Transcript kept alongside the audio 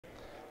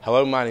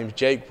Hello, my name is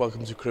Jake,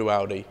 welcome to Crewe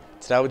Audi.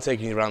 Today we're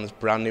taking you around this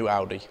brand new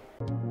Audi.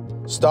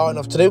 Starting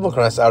off today, we're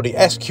looking at this Audi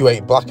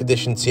SQ8 Black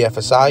Edition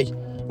TFSI,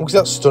 and look at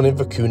that stunning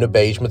Vicuna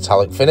beige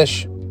metallic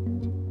finish.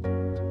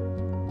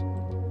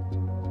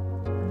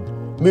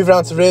 Moving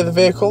around to the rear of the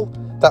vehicle,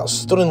 that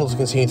stunning look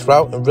continued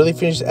throughout and really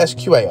finishes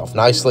SQ8 off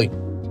nicely.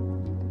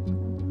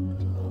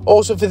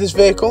 Also for this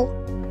vehicle,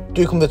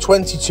 do come the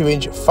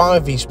 22-inch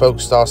 5V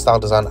spoke star style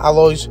design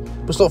alloys,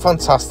 which look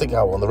fantastic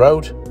out on the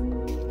road.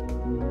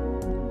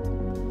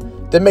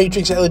 The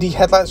Matrix LED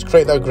headlights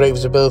create that great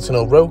visibility in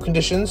all road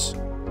conditions.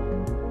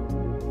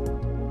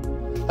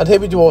 And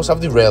here we do also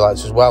have the rear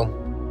lights as well.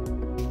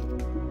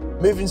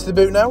 Moving to the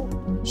boot now,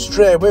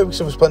 straight away we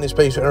can have plenty of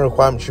space for any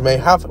requirements you may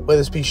have, whether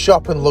this be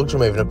shopping, luggage or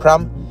moving a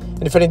pram,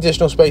 and if any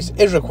additional space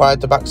is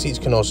required, the back seats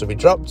can also be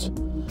dropped.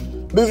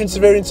 Moving to the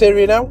rear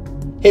interior now,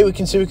 here we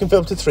can see we can fit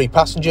up to 3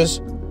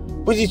 passengers,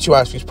 with your 2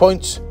 ice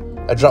points,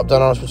 a drop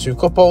down arms with 2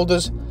 cup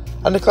holders,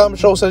 and a climate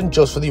control setting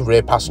just for the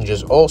rear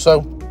passengers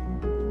also.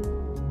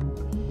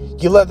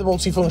 You'll let the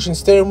multi-function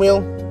steering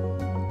wheel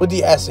with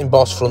the S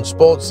embossed front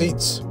sport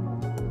seats.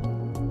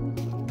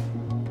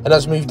 And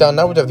as we move down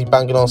now, we have the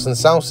Bang & Olufsen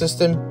sound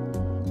system,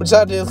 which is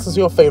ideal to listen to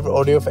your favourite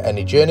audio for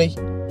any journey,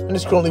 and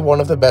is currently one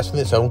of the best in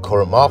its own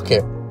current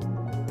market.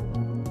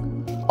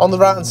 On the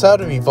right hand side,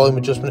 we have your volume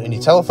adjustment in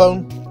your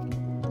telephone.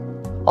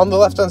 On the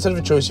left hand side, we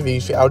have a choice of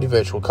use for your Audi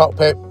virtual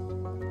cockpit.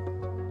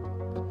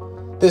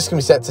 This can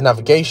be set to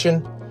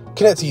navigation,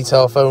 connect to your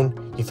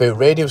telephone, your favourite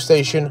radio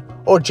station,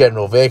 or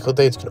general vehicle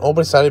data can all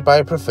be decided by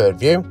a preferred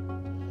view.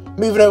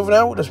 Moving over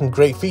now, there's some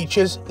great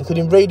features,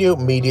 including radio,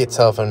 media,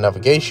 telephone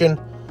navigation,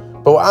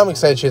 but what I'm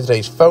excited to share today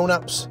is phone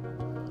apps,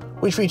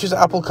 which features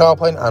Apple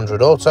CarPlay and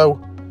Android Auto,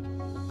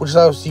 which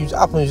allows us to use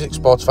Apple Music,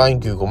 Spotify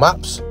and Google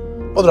Maps.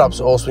 Other apps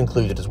are also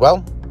included as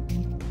well.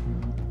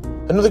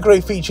 Another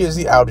great feature is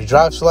the Audi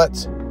Drive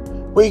Select,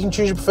 where you can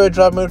choose your preferred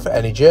drive mode for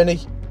any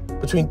journey,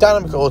 between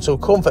dynamic auto,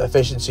 comfort,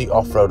 efficiency,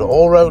 off-road or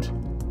all-road.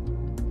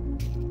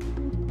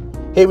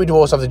 Here we do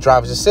also have the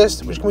driver's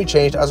assist, which can be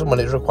changed as and when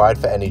it's required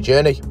for any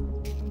journey.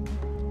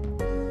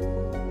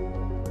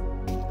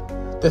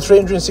 The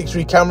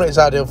 360-degree camera is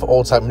ideal for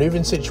all type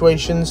maneuvering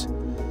situations.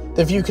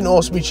 The view can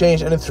also be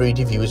changed and a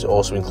 3D view is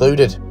also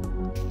included.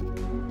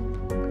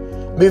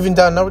 Moving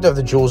down now, we have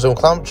the dual zone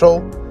climate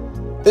control.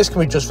 This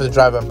can be just for the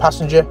driver and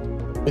passenger,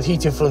 with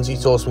heated front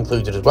seats also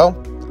included as well.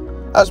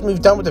 As we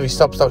move down, we have your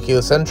stop-start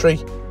keyless entry,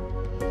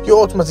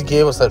 your automatic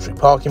gearbox electric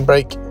parking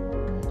brake,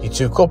 your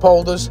 2 cup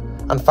holders,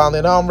 and finally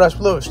an armrest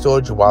with a of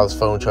storage, your wireless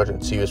phone charging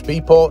to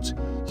USB port,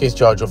 in case you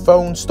charge your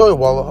phone, store your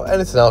wallet or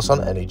anything else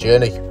on any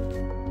journey.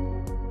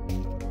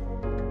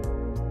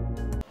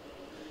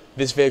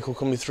 This vehicle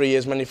comes with 3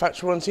 years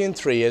manufacturer warranty and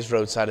 3 years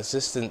roadside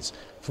assistance.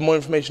 For more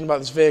information about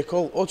this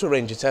vehicle or to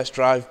arrange a test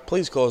drive,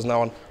 please call us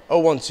now on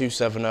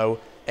 01270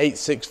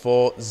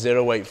 864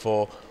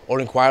 084 or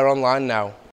inquire online now.